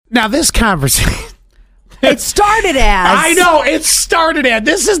Now, this conversation... It started as. I know, it started as.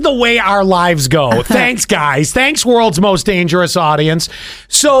 This is the way our lives go. Thanks, guys. Thanks, world's most dangerous audience.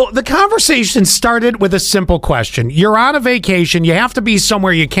 So the conversation started with a simple question. You're on a vacation. You have to be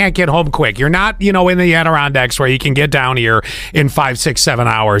somewhere you can't get home quick. You're not, in the Adirondacks where you can get down here in 5, 6, 7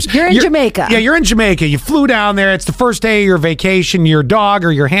 hours. You're in Jamaica. Yeah, you're in Jamaica. You flew down there. It's the first day of your vacation. Your dog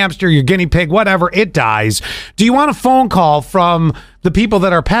or your hamster, your guinea pig, whatever, it dies. Do you want a phone call from the people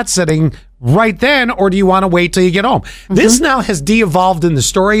that are pet sitting right then, or do you want to wait till you get home? Mm-hmm. This now has de-evolved in the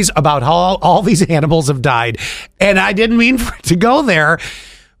stories about how all these animals have died. And I didn't mean for it to go there,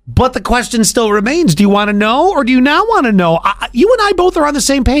 but the question still remains. Do you want to know, or do you not want to know? You and I both are on the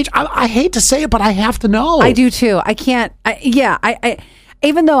same page. I hate to say it, but I have to know. I do too. I can't. I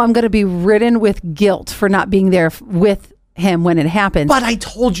even though I'm going to be ridden with guilt for not being there with him when it happens. But I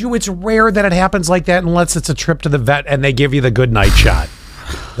told you it's rare that it happens like that unless it's a trip to the vet and they give you the good night shot.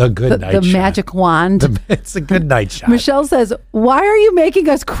 The good night shot. The magic wand. It's a good night shot. Michelle says, why are you making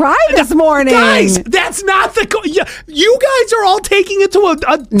us cry this morning? Guys, that's not you guys are all taking it to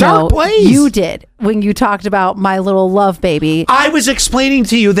a dark place. You did when you talked about my little love baby. I was explaining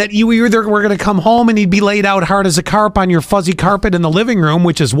to you that you either were going to come home and he'd be laid out hard as a carp on your fuzzy carpet in the living room,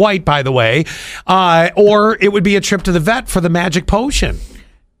 which is white, by the way, or it would be a trip to the vet for the magic potion.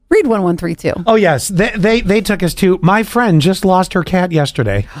 Read 1132. Oh, yes. They took us to, my friend just lost her cat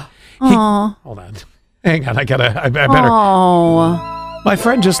yesterday. Hold on. Hang on. I better. Oh. My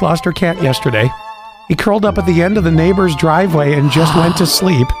friend just lost her cat yesterday. He curled up at the end of the neighbor's driveway and just went to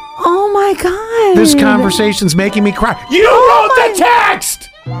sleep. Oh, my God. This conversation's making me cry. You wrote the text!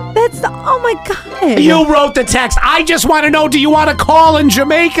 Oh, my God. You wrote the text. I just want to know, do you want to call in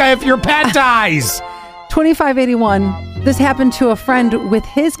Jamaica if your pet dies? 2581. This happened to a friend with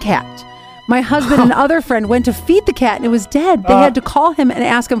his cat. My husband and other friend went to feed the cat and it was dead. They had to call him and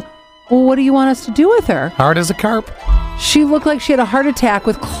ask him, well, what do you want us to do with her? Hard as a carp. She looked like she had a heart attack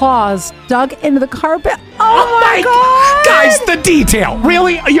with claws dug into the carpet. Oh my God. Guys, the detail.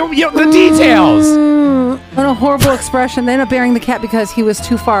 Really? The details. And a horrible expression. They ended up burying the cat because he was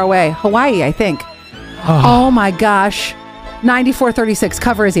too far away. Hawaii, I think. Oh my gosh. 9436.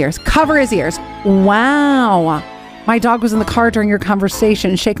 Cover his ears. Cover his ears. Wow. My dog was in the car during your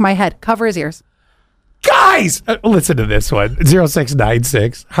conversation. Shake my head. Cover his ears. Guys, listen to this one.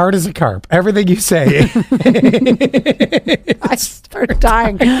 0696. Hard as a carp. Everything you say. I start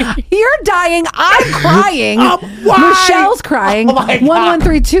dying. You're dying. I'm crying. Why? Michelle's crying. Oh my God.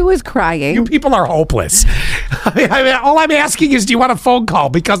 1132 is crying. You people are hopeless. I mean, all I'm asking is, do you want a phone call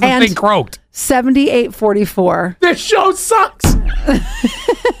because the thing croaked? 7844. This show sucks.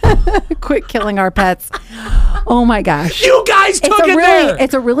 Quit killing our pets. Oh my gosh. You guys took it there.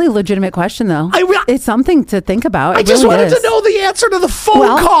 It's a really legitimate question, though. It's something to think about. I just wanted to know the answer to the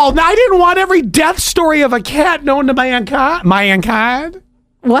phone call. Now, I didn't want every death story of a cat known to mankind. Mankind?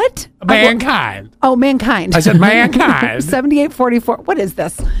 What? Mankind. Mankind. I said mankind. 7844. What is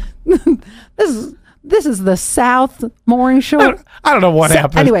this? This is the South Mooring Shore. I don't know what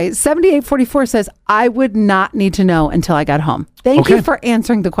happened. Anyway, 7844 says, I would not need to know until I got home. Thank you for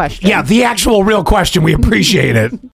answering the question. Yeah, the actual real question. We appreciate it.